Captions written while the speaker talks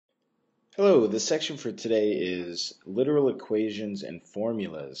Hello, the section for today is literal equations and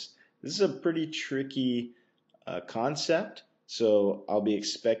formulas. This is a pretty tricky concept, so I'll be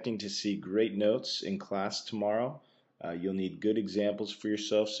expecting to see great notes in class tomorrow. You'll need good examples for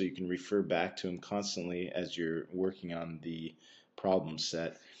yourself so you can refer back to them constantly as you're working on the problem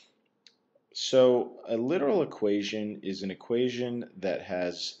set. So a literal equation is an equation that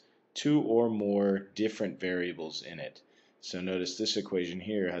has two or more different variables in it. So notice this equation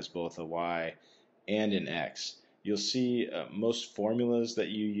here has both a y and an x. You'll see most formulas that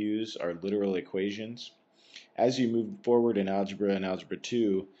you use are literal equations. As you move forward in algebra and algebra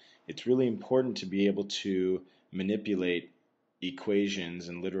 2, it's really important to be able to manipulate equations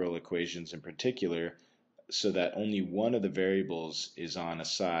and literal equations in particular so that only one of the variables is on a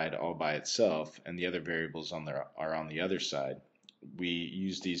side all by itself and the other variables are on the other side. We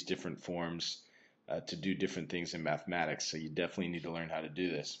use these different forms to do different things in mathematics, so you definitely need to learn how to do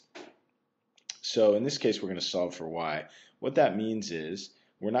this. So in this case, we're going to solve for y. What that means is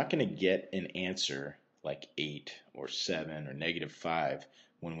we're not going to get an answer like 8 or 7 or -5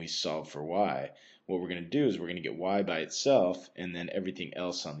 when we solve for y. What we're going to do is we're going to get y by itself and then everything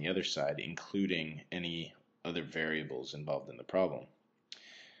else on the other side, including any other variables involved in the problem.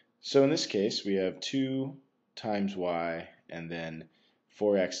 So in this case, we have 2 times y and then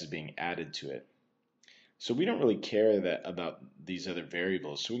 4x is being added to it. So we don't really care about these other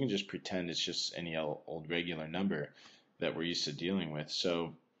variables, so we can just pretend it's just any old regular number that we're used to dealing with.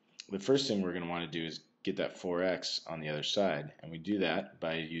 So the first thing we're going to want to do is get that 4x on the other side, and we do that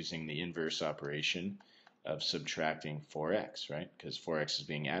by using the inverse operation of subtracting 4x, right? Because 4x is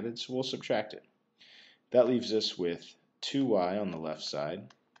being added, so we'll subtract it. That leaves us with 2y on the left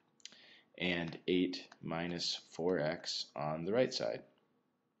side and 8 minus 4x on the right side.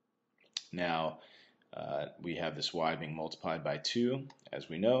 Now, we have this y being multiplied by 2. As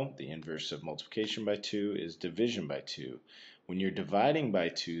we know, the inverse of multiplication by 2 is division by 2. When you're dividing by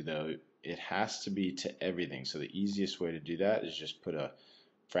 2, though, it has to be to everything. So the easiest way to do that is just put a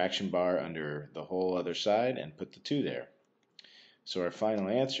fraction bar under the whole other side and put the 2 there. So our final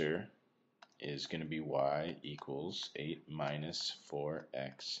answer is going to be y equals 8 minus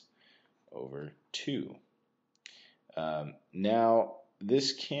 4x over 2. Now,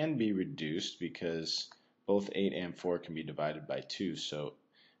 this can be reduced because both 8 and 4 can be divided by 2. So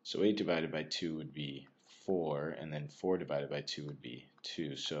 8 divided by 2 would be 4, and then 4 divided by 2 would be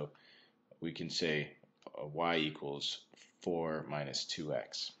 2. So we can say y equals 4 minus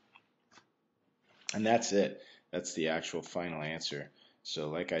 2x. And that's it. That's the actual final answer. So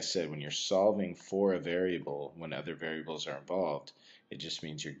like I said, when you're solving for a variable, when other variables are involved, it just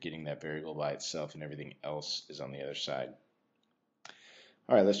means you're getting that variable by itself and everything else is on the other side.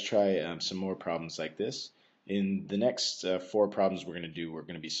 Alright, let's try some more problems like this. In the next 4 problems we're going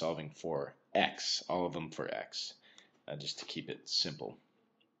to be solving for x, all of them for x, just to keep it simple.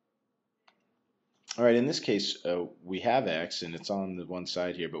 Alright, in this case we have x and it's on the one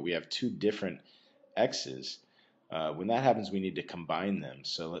side here, but we have two different x's. When that happens, we need to combine them.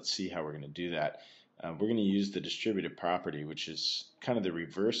 So let's see how we're going to do that. We're going to use the distributive property, which is kind of the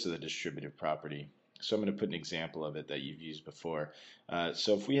reverse of the distributive property. So I'm going to put an example of it that you've used before.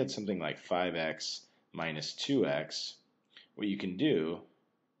 So if we had something like 5x minus 2x, what you can do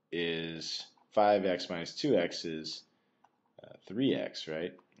is 5x minus 2x is 3x,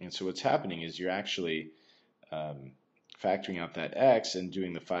 right? And so what's happening is you're actually factoring out that x and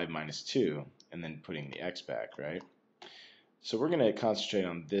doing the 5 minus 2 and then putting the x back, right? So we're going to concentrate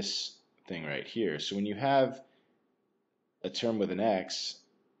on this thing right here. So when you have a term with an x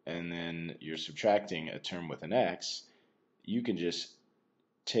and then you're subtracting a term with an x, you can just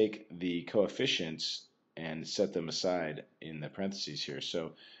take the coefficients and set them aside in the parentheses here.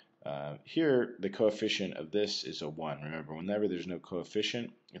 So here the coefficient of this is a 1. Remember, whenever there's no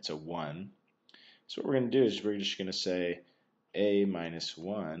coefficient, it's a 1. So what we're going to do is we're just going to say a minus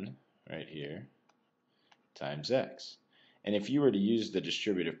 1 right here times x. And if you were to use the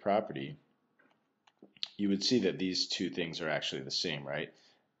distributive property, you would see that these two things are actually the same, right?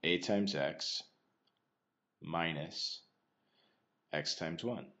 A times x minus x times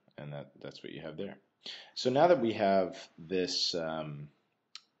 1. And that's what you have there. So now that we have this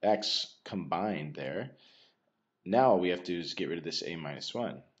x combined there, now all we have to do is get rid of this a minus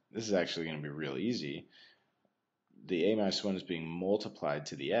 1. This is actually going to be real easy. The a minus 1 is being multiplied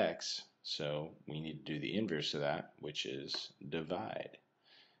to the x, so we need to do the inverse of that, which is divide.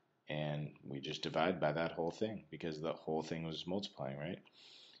 And we just divide by that whole thing because the whole thing was multiplying, right?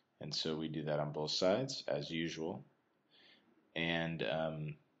 And so we do that on both sides as usual. And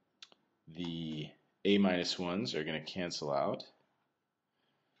the a minus 1s are going to cancel out.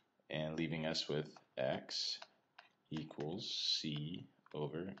 And and leaving us with x equals c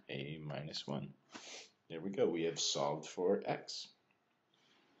over a minus 1. There we go. We have solved for x.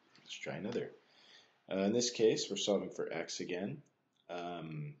 Let's try another. In this case, we're solving for x again.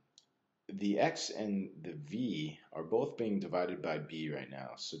 The x and the v are both being divided by b right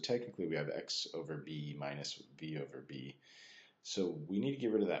now. So technically we have x over b minus v over b. So we need to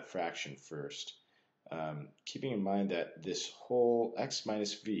get rid of that fraction first. Keeping in mind that this whole x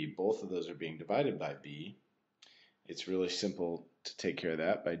minus v, both of those are being divided by b, it's really simple to take care of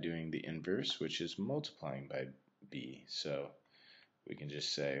that by doing the inverse, which is multiplying by b. So we can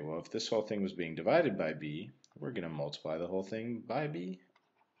just say, well, if this whole thing was being divided by b, we're going to multiply the whole thing by b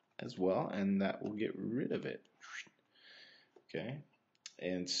as well, and that will get rid of it. Okay,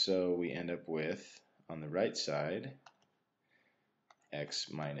 and so we end up with, on the right side, x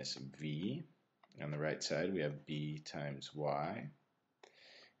minus v. On the right side, we have b times y.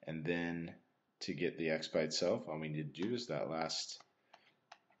 And then to get the x by itself, all we need to do is that last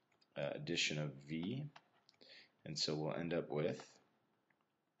addition of v. And so we'll end up with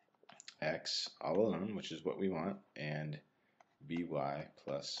x all alone, which is what we want, and by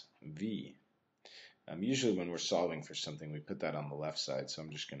plus v. Usually when we're solving for something, we put that on the left side, so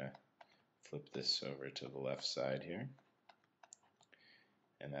I'm just going to flip this over to the left side here.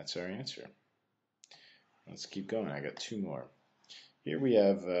 And that's our answer. Let's keep going. I got two more. Here we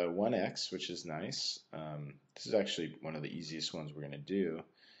have 1x, which is nice. This is actually one of the easiest ones we're going to do.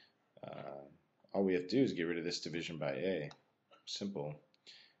 All we have to do is get rid of this division by a. Simple.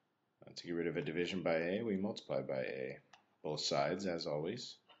 To get rid of a division by a, we multiply by a. Both sides, as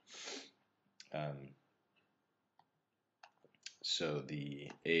always. So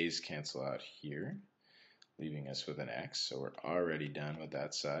the a's cancel out here, leaving us with an x. So we're already done with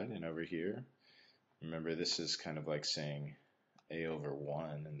that side. And over here, remember, this is kind of like saying a over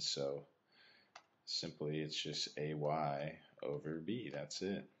 1, and so simply it's just ay over b. That's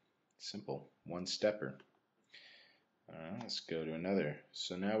it. Simple. One stepper. Let's go to another.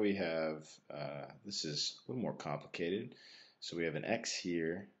 So now we have, this is a little more complicated. So we have an x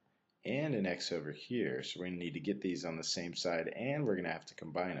here and an x over here. So we're going to need to get these on the same side, and we're going to have to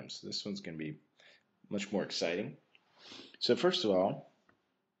combine them. So this one's going to be much more exciting. So first of all,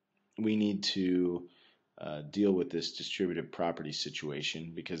 we need to deal with this distributive property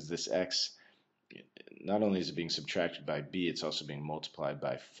situation, because this x, not only is it being subtracted by b, it's also being multiplied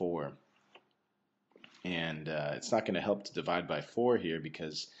by 4. And it's not going to help to divide by 4 here,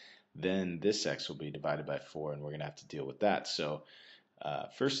 because then this x will be divided by 4, and we're going to have to deal with that. So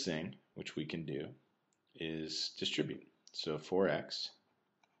first thing which we can do is distribute. So 4x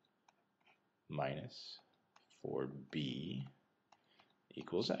minus 4b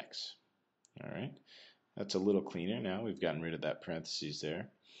equals x. Alright, that's a little cleaner now. We've gotten rid of that parentheses there.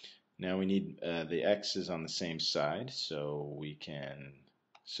 Now we need the x is on the same side, so we can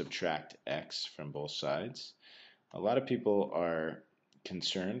subtract x from both sides. A lot of people are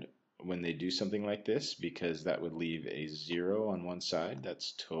concerned when they do something like this, because that would leave a 0 on one side.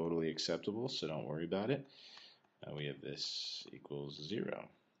 That's totally acceptable, so don't worry about it. We have this equals 0,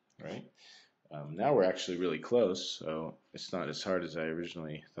 right? Now we're actually really close, so it's not as hard as I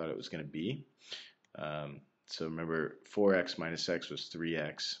originally thought it was going to be. So remember, 4x minus x was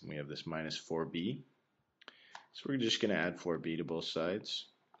 3x. We have this minus 4b. So we're just going to add 4b to both sides.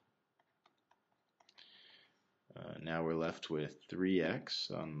 Now we're left with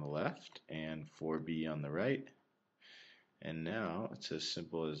 3x on the left and 4b on the right. And now it's as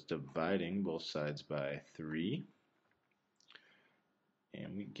simple as dividing both sides by 3.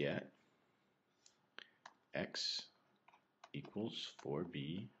 And we get x equals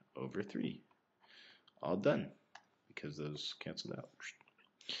 4b over 3. All done, because those canceled out.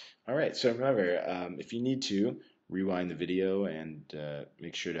 Alright, so remember, if you need to, rewind the video and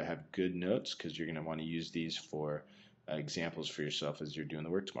make sure to have good notes, because you're going to want to use these for examples for yourself as you're doing the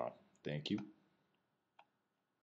work tomorrow. Thank you.